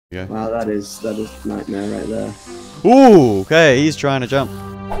Yeah. Wow, that is nightmare right there. Ooh, okay, he's trying to jump.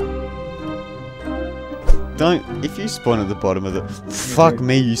 Don't, if you spawn at the bottom of the... Fuck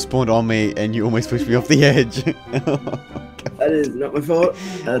me, you spawned on me and you almost pushed me off the edge. That is not my fault.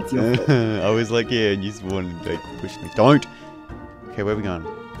 That's your fault. I was like, yeah, and you spawned and like, pushed me. Don't! Okay, where are we going?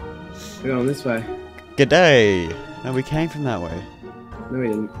 We're going this way. G'day! No, we came from that way. No, we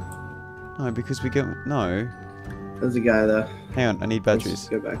didn't. No, because we go... No. There's a guy there. Hang on, I need Let's batteries.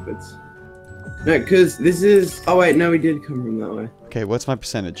 just go backwards. No, because this is... Oh wait, no, we did come from that way. Okay, what's my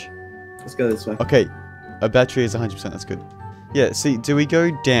percentage? Let's go this way. Okay, a battery is 100%, that's good. Yeah, see, do we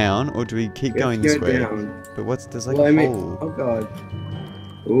go down or do we keep going this way? Down. But what's... There's like Well, a hole. Oh god.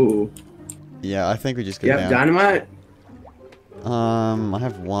 Ooh. Yeah, I think we just go You have dynamite? I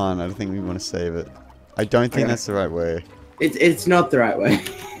have one. I don't think we want to save it. I don't think that's the right way. It's not the right way.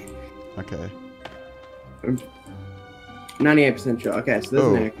 Okay. I'm 98% sure. Okay, so there's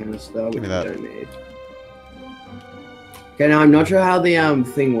an air canister, which we that. don't need. Okay, now I'm not sure how the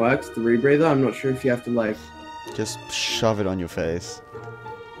thing works, the rebreather. I'm not sure if you have to like... Just shove it on your face.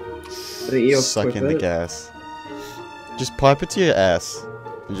 I think you'll suck in the gas. Just pipe it to your ass.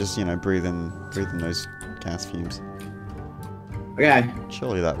 And just, you know, breathe in those gas fumes. Okay.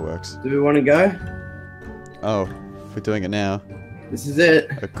 Surely that works. Do we want to go? Oh, if we're doing it now. This is it.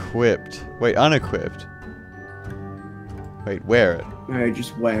 Equipped. Wait, unequipped. Wait, wear it. No,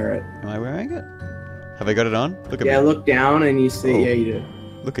 just wear it. Am I wearing it? Have I got it on? Look at me. Yeah, look down and you see. Oh. Yeah, you do.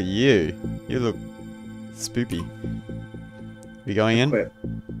 Look at you. You look spoopy. We going Equip.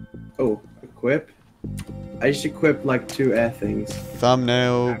 Oh, equip. I just equipped like 2 air things.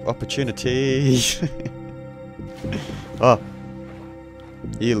 Thumbnail opportunity. Oh.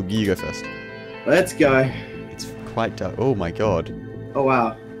 You go first. Let's go. It's quite dark. Oh my god. Oh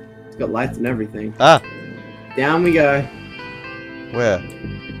wow. It's got lights and everything. Ah! Down we go. Where?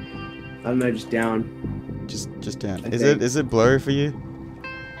 I don't know, just down. Just down. Is it blurry for you?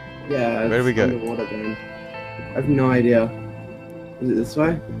 Yeah. Where do we go? Underwater then. I have no idea. Is it this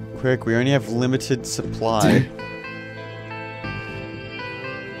way? Quick, we only have limited supply.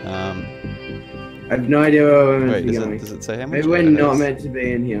 I have no idea where we're meant Wait, to be going. does it say how much? Maybe we're not meant to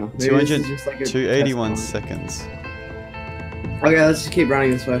be in here. Maybe this is just like a 281 test seconds. point. Okay, let's just keep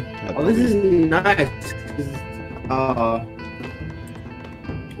running this way. Oh, this is nice.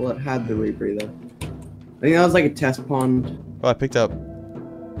 Well, it had the rebreather. I think that was like a test pond. Oh, I picked up... I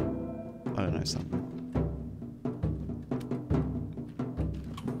don't know, something.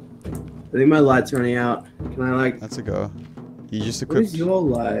 I think my light's running out. Can I like... That's a go. You just What equipped... is your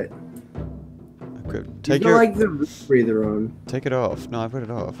light? Take your... like the rebreather on. Take it off. No, I put it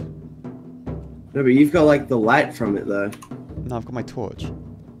off. No, but you've got like the light from it though. No, I've got my torch.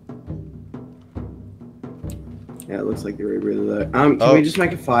 Yeah, it looks like the rebreather though. Can we just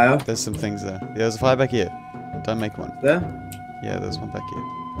make a fire? There's some things there. Yeah, there's a fire back here. Don't make one. There? Yeah, there's one back here.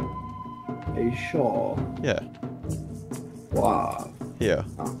 Are you sure? Yeah. Wow. Here.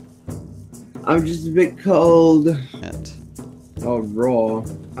 Oh. I'm just a bit cold. And Oh, raw.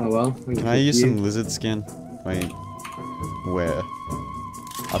 Oh well. can I use some lizard skin? Wait. Where?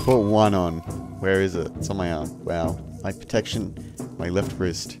 I put one on. Where is it? It's on my arm. Wow. My protection. My left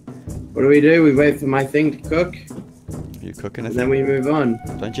wrist. What do? We wait for my thing to cook. Are you cooking And it? then we move on.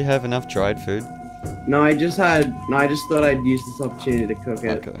 Don't you have enough dried food? No, I just thought I'd use this opportunity to cook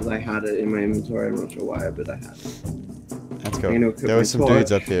it. Okay. Because I had it in my inventory. I'm not sure why, but I had it. Let's I'm gonna go. equip There my were some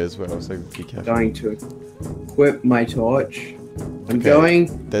dudes torch. up here as well, so be careful. Going to equip my torch. I'm Okay,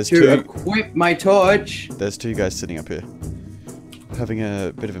 going there's to two- equip my torch. There's 2 guys sitting up here. Having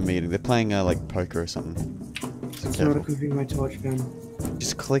a bit of a meeting. They're playing like poker or something. So It's not careful. equipping my torch gun.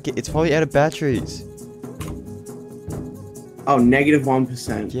 Just click it. It's probably out of batteries. Oh, negative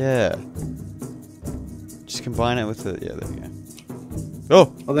 1%. Yeah. Just combine it with the... Yeah, there we go.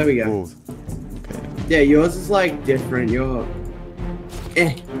 Oh! Oh, there we go. Ooh. Okay. Yeah, yours is like different. Your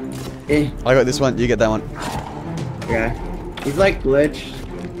I got this one. You get that one. Okay. He's like glitched.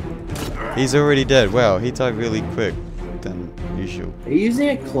 He's already dead. Wow, he died really quick than usual. Are you using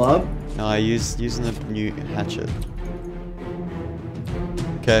a club? No, I using the new hatchet.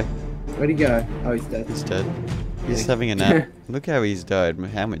 Okay, Where'd he go? Oh, he's dead. he's dead. He's just having a nap. Look how he's died.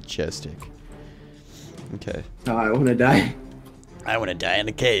 How majestic. Okay. Oh, I want to die. I want to die in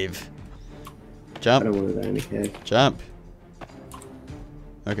a cave. I Jump. don't want to die in a cave. Jump.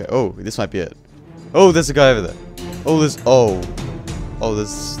 Okay. Oh, this might be it. Oh, there's a guy over there. Oh, there's... Oh. Oh,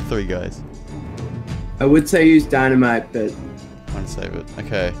 there's 3 guys. I would say use dynamite, but I want to save it.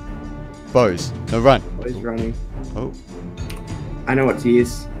 Okay. Bows. No, run. oh, he's running. Oh. I know what to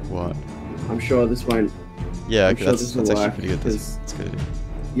use. What? I'm sure this won't. Yeah, I'm okay, sure that's this will actually work, pretty good. because- That's good.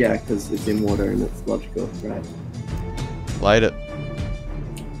 Yeah, because it's in water and it's logical, right? Light it.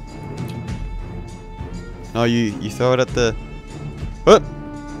 No, you throw it at the... What?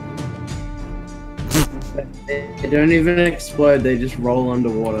 They don't even explode, they just roll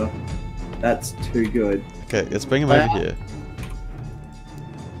underwater. That's too good. Okay, let's bring him over here.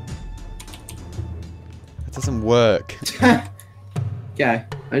 That doesn't work. Okay,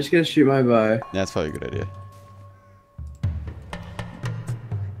 I'm just gonna shoot my bow. Yeah, that's probably a good idea.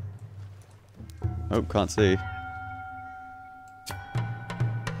 Oh, can't see.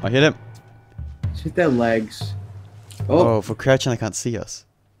 I hit him. Shoot their legs. Oh, Oh, for crouching, they can't see us.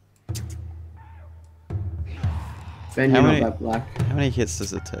 Ben, How you're many- not that black. How many hits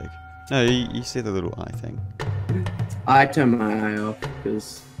does it take? No, you see the little eye thing. I turn my eye off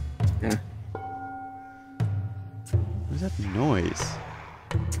because, yeah, What is that noise?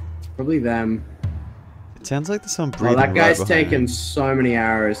 probably them. It sounds like there's some Oh, breathing that guy's right behind taken him. so many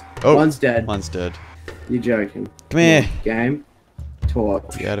arrows. Oh, One's dead. One's dead. You're joking. Come here. Game.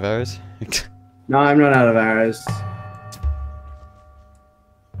 Torch. You out of arrows? No, I'm not out of arrows.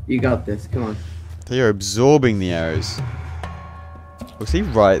 You got this. Come on. They are absorbing the arrows. Was he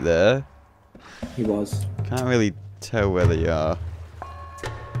right there? He was. Can't really tell where they are.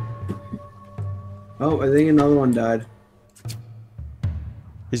 Oh, I think another one died.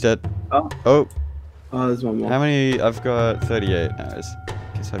 He's dead. Oh. Oh, Oh, there's one more. how many? I've got 38 arrows.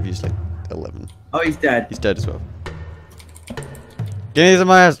 Guess I've used like 11. Oh, he's dead. He's dead as well. Give me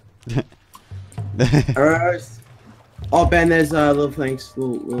some arrows! Arrows. Oh, Ben, there's little things,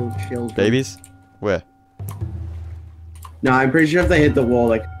 little shields. Babies? Where? No, I'm pretty sure if they hit the wall,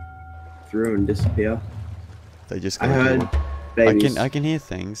 like through and disappear. They just I got heard killed. babies. I can hear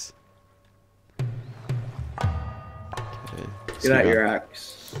things. Okay. Get out your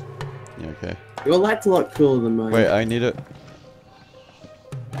axe. Yeah, okay. Your light's a lot cooler than mine. Wait, I need it.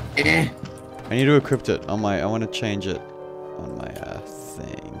 Eh. I need to equip it on my. I want to change it on my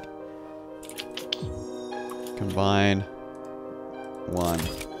thing. Combine. 1.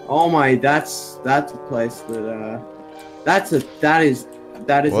 Oh my, that's a place that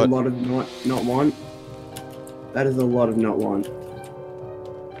that is What? a lot of not want. That is a lot of not want.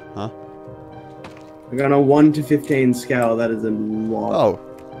 Huh? Like on a 1 to 15 scale, that is a lot. Oh.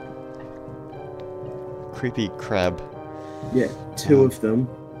 Creepy crab. Yeah, 2 of them.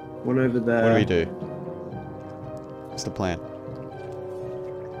 One over there. What do we do? What's the plan?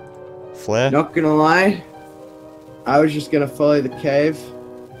 Flare? Not gonna lie, I was just gonna follow the cave.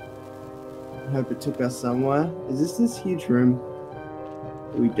 Hope it took us somewhere. Is this huge room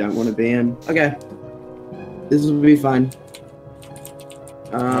we don't want to be in? Okay, this will be fine.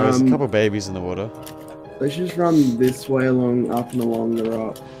 Oh, there's a couple babies in the water. Let's just run this way up and along the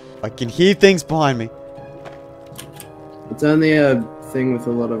rock. I can hear things behind me. It's only a thing with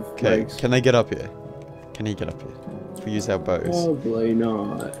a lot of Okay, legs. can they get up here? Can he get up here? If we use our bows. Probably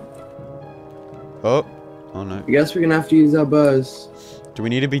not. Oh. Oh no. I guess we're gonna have to use our bows. Do we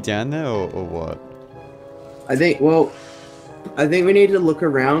need to be down there or what? I think we need to look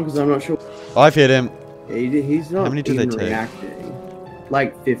around because I'm not sure. I've hit him. He's not How many do they even take? reacting.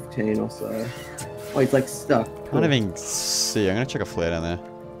 Like 15 or so. Oh, he's like stuck. Can't even see. I'm gonna check a flare down there.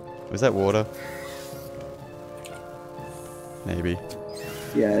 Was that water? Maybe.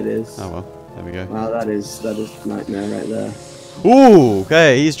 Yeah, it is. Oh well. There we go. Wow, that is nightmare right there. Ooh,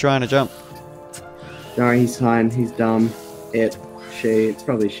 okay, he's trying to jump. No, he's fine. He's dumb. It's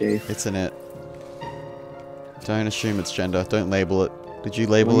probably she. It's an it. Don't assume it's gender. Don't label it. Did you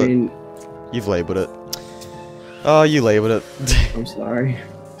label I mean, it? You've labeled it. Oh, you labeled it. I'm sorry.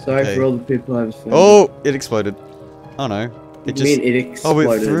 Sorry Okay. for all the people I've offended. Oh, it exploded. Oh no. You It just. mean it Oh,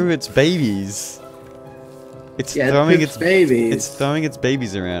 exploded? it threw its babies. It's Yeah, throwing its its babies. It's throwing its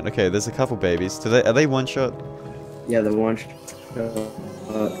babies around. Okay, there's a couple babies. Are they one shot? Yeah, the one.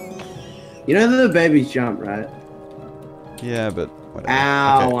 You know that the babies jump, right? Yeah, but whatever.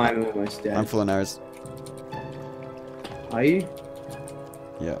 Ow! Okay. I'm almost dead. I'm full of arrows. Are you?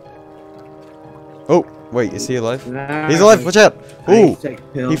 Yeah. Oh, wait, is he alive? No. He's alive, watch out! I need Ooh! to take a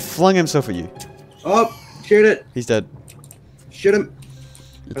pill. He flung himself at you. Oh! Shoot it! He's dead. Shoot him!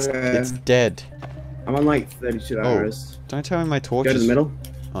 It's Okay. dead. I'm on like 32 Oh. arrows. Don't tell me my torch Go to is... the middle.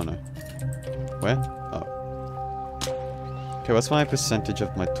 Oh no. Where? Oh. Okay, what's my percentage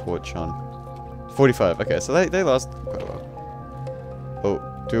of my torch on? 45. Okay, so they last quite a while.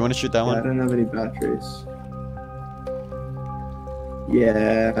 Oh, do we want to shoot that Yeah, I one? don't have any batteries.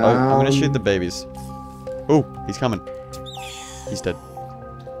 Yeah. Oh, I'm gonna shoot the babies. Oh, he's coming. He's dead.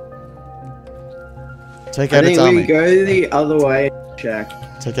 Take I out its think we army. go the other way and check.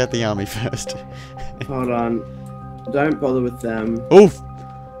 Take out the army first. Hold on. Don't bother with them. Oof!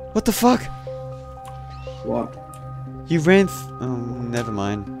 What the fuck? What? You ran oh, never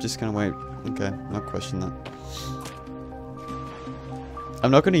mind. Just gonna wait. Okay, I'll question that.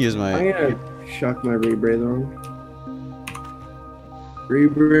 I'm not gonna use my... I'm gonna chuck my rebreather on.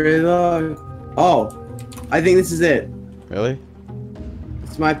 Rebreather. Oh, I think this is it. Really?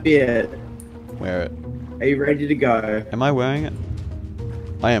 This might be it. Wear it. Are you ready to go? Am I wearing it?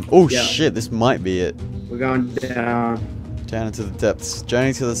 I am. Oh Yeah. shit, this might be it. We're going down. Down into the depths.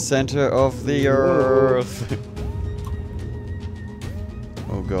 Journey to the center of the Whoa. earth.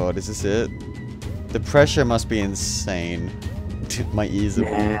 Oh god, is this it? The pressure must be insane. My ears are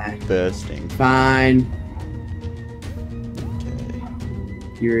Nah. bursting. Fine.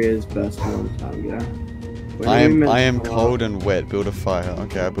 Okay. Your ears burst a long time ago. When I are we meant am to come cold up? and wet. Build a fire.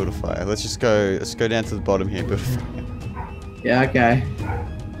 Okay, I build a fire. Let's go down to the bottom here. Build a fire. Yeah, okay.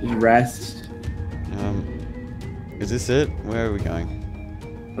 Just rest. Is this it? Where are we going?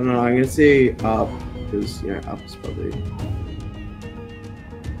 I don't know, I'm gonna see up, because, you know, up is probably...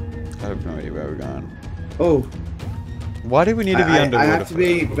 I have no idea where we're going. Oh! Why do we need to be underwater? I have to for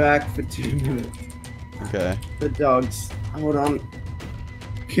be that? back for 2 minutes. Okay. The dogs. Hold on.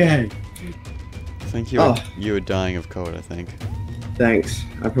 Okay. I think you were dying of cold, I think. Thanks.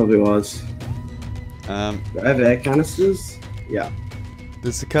 I probably was. Do I have air canisters? Yeah.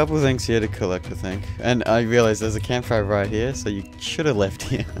 There's a couple of things here to collect, I think. And I realize there's a campfire right here, so you should have left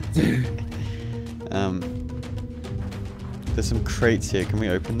here. There's some crates here. Can we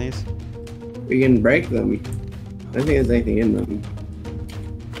open these? We can break them. I don't think there's anything in them.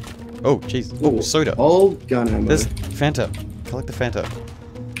 Oh, jeez. Oh, soda. Old gun ammo. There's Fanta. Collect the Fanta.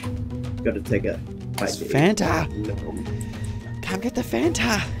 Gotta take a bite. It's Fanta. Come get the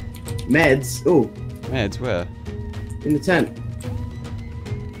Fanta. Meds. Oh, Meds, where? in the tent.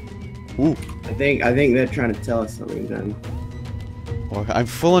 Ooh. I think they're trying to tell us something then. Oh, I'm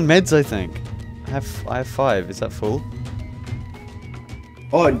full on meds, I think. I have 5. Is that full?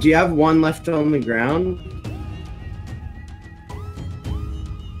 Oh, do you have one left on the ground?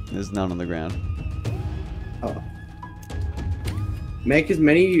 There's none on the ground. Oh. Make as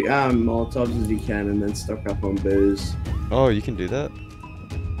many Molotovs as you can and then stock up on booze. Oh, you can do that?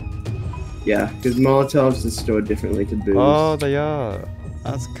 Yeah, because Molotovs are stored differently to booze. Oh, they are.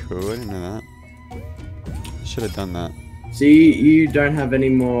 That's cool. I didn't know that. Should have done that. So you don't have any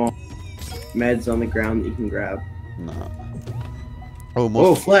more meds on the ground that you can grab? No. Oh, more.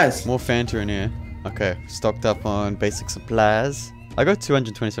 Oh, flash! More Fanta in here. Okay, stocked up on basic supplies. I got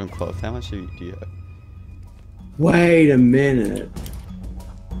 227 cloth. How much do you have? Wait a minute.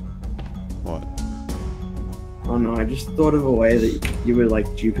 What? Oh no, I just thought of a way that you were like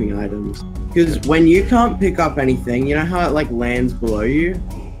duping items. Because when you can't pick up anything, you know how it like lands below you?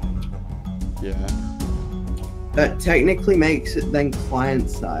 Yeah. That technically makes it then client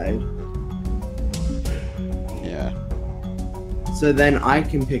side. Yeah. So then I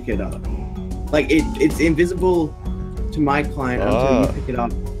can pick it up. Like it's invisible to my client until you pick it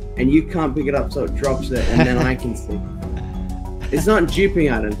up. And you can't pick it up, so it drops it, and then I can see. It's not duping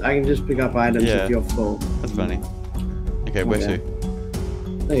items. I can just pick up items if you're full. That's funny. Okay, where to?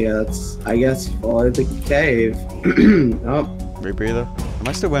 Oh yeah, that's, I guess, follow the cave. Oh. Rebreather? Am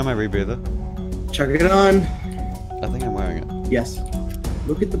I still wearing my rebreather? Chuck it on. I think I'm wearing it. Yes.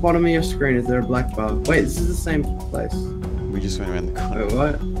 Look at the bottom of your screen. Is there a black bar? Wait, this is the same place. We just went around the corner. Wait,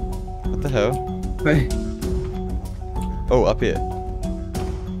 what? What the hell? Wait. Oh, up here.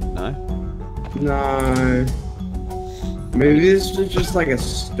 No? No. Maybe this was just like a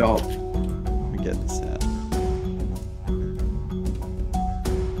stop. Let me get this out.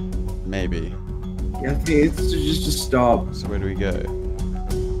 Maybe. Yeah, I think it's just a stop. So where do we go?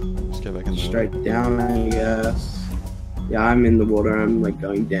 Just go back in the water. Straight down, I guess. Yeah, I'm in the water. I'm like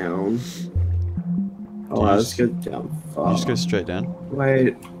going down. Oh, wow, let's go down far. You just go straight down?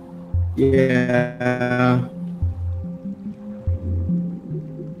 Wait. Yeah.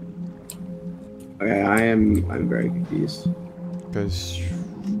 Okay, I'm very confused. Goes.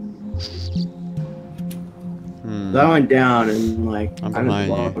 That went down and like I'm at the behind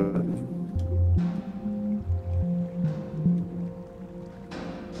you. bottom.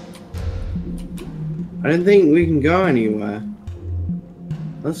 I don't think we can go anywhere.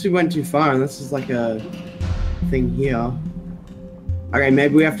 Unless we went too far, and this is like a thing here. Okay,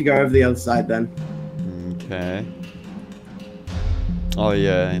 maybe we have to go over the other side then. Okay. Oh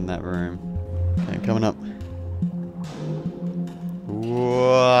yeah, in that room. Okay, I'm coming up.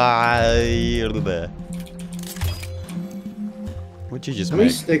 There. What'd you just How many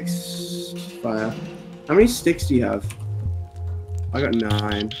make? sticks? Fire. How many sticks do you have? I got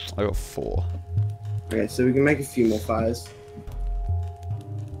 9. I got 4. Okay, so we can make a few more fires.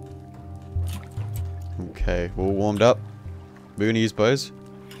 Okay, we're all warmed up. We're gonna use bows.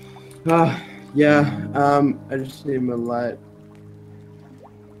 Yeah. I just need my light.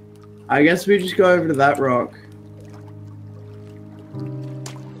 I guess we just go over to that rock.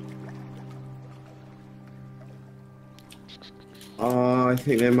 Oh, I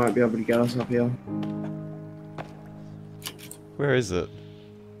think they might be able to get us up here. Where is it?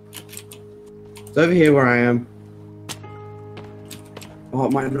 It's over here where I am. Oh,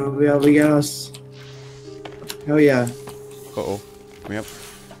 it might not be able to get us. Hell yeah. Uh-oh. Coming up.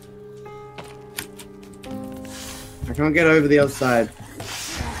 I can't get over the other side.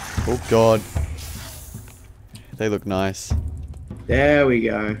 Oh god. They look nice. There we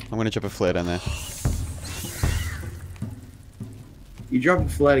go. I'm gonna drop a flare down there. You drop a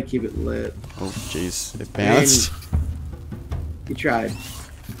flare to keep it lit. Oh jeez, it bounced. You tried.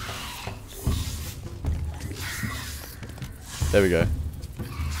 There we go.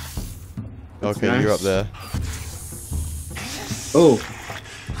 That's okay, nice. you're up there. Oh.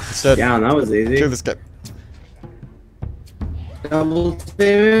 Instead, Yeah, that was easy. kill this guy. Double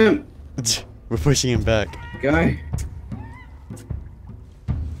team. We're pushing him back. Go.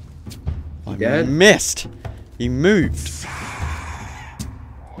 I Dead? missed. He moved.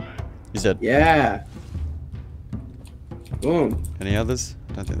 He's dead. Yeah. Boom. Any others?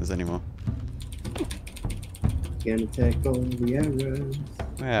 I don't think there's any more. Gonna take all the arrows.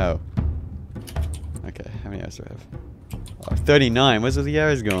 Wow. Okay, how many arrows do I have? Oh, 39. Where's all the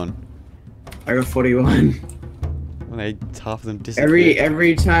arrows gone? I got 41. Well, half of them disappeared.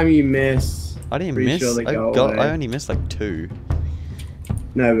 Every time you miss. I didn't pretty miss. sure they I go away. only missed like 2.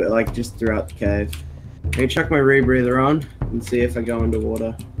 No, but like just throughout the cave. Let me chuck my rebreather on and see if I go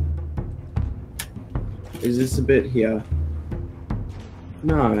underwater. Is this a bit here?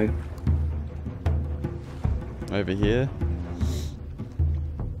 No. Over here.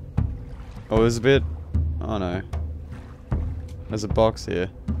 Oh, there's a bit. Oh no. There's a box here.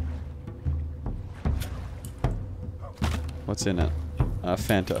 What's in it?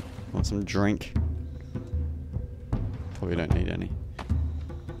 Fanta. Want some drink? Probably don't need any.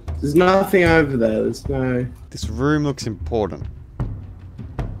 There's nothing over there. There's no. This room looks important.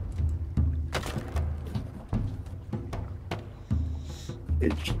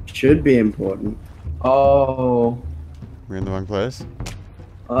 It should be important. Oh. We're in the wrong place?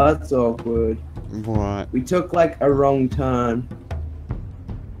 Oh, that's awkward. What? We took like a wrong turn.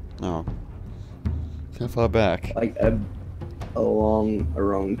 Oh. How far back? Like a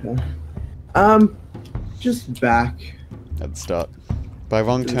wrong turn. Just back. At the start. By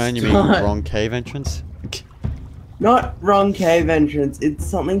wrong To the turn, you mean start. wrong cave entrance? Not wrong cave entrance. It's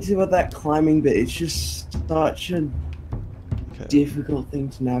something to do with that climbing bit. It's just such a Okay. difficult thing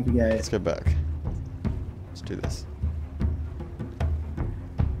to navigate. Let's go back. Let's do this.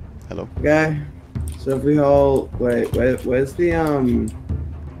 Hello? Okay. So if we hold, where's the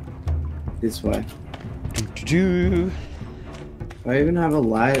this way. Do. Do I even have a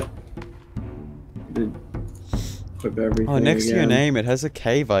light? To equip everything. Oh, next to your again? name, it has a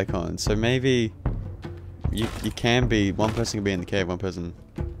cave icon. So maybe you can be one person can be in the cave, one person.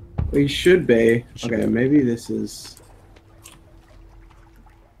 We should be. Should Okay, be. maybe this is.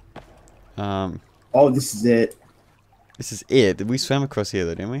 Oh, this is it. This is it. We swam across here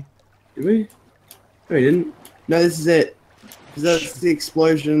though, didn't we? Did we? No, we didn't. No, this is it. Because that's the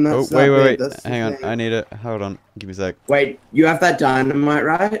explosion. Oh, That's that wait. bit, that's the Hang on. thing. I need it. Hold on. Give me a sec. Wait, you have that dynamite,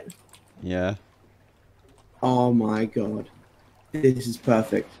 right? Yeah. Oh my god. This is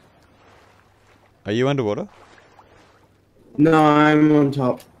perfect. Are you underwater? No, I'm on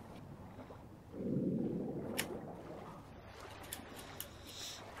top.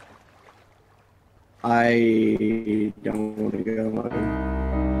 I don't want to go home.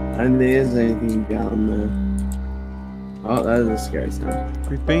 And there's anything down there. Oh, that is a scary sound.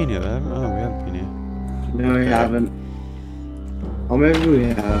 We've been here, haven't we? Oh, we haven't been here. No, we haven't. Oh, maybe we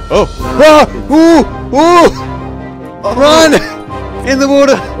have. Oh! Ah! Ooh! Ooh! Run! In the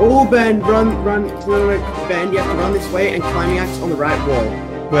water! Oh, Ben, run, Ben, you have to run this way and climbing axe on the right wall.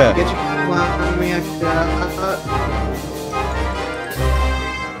 Where? Get your climbing axe.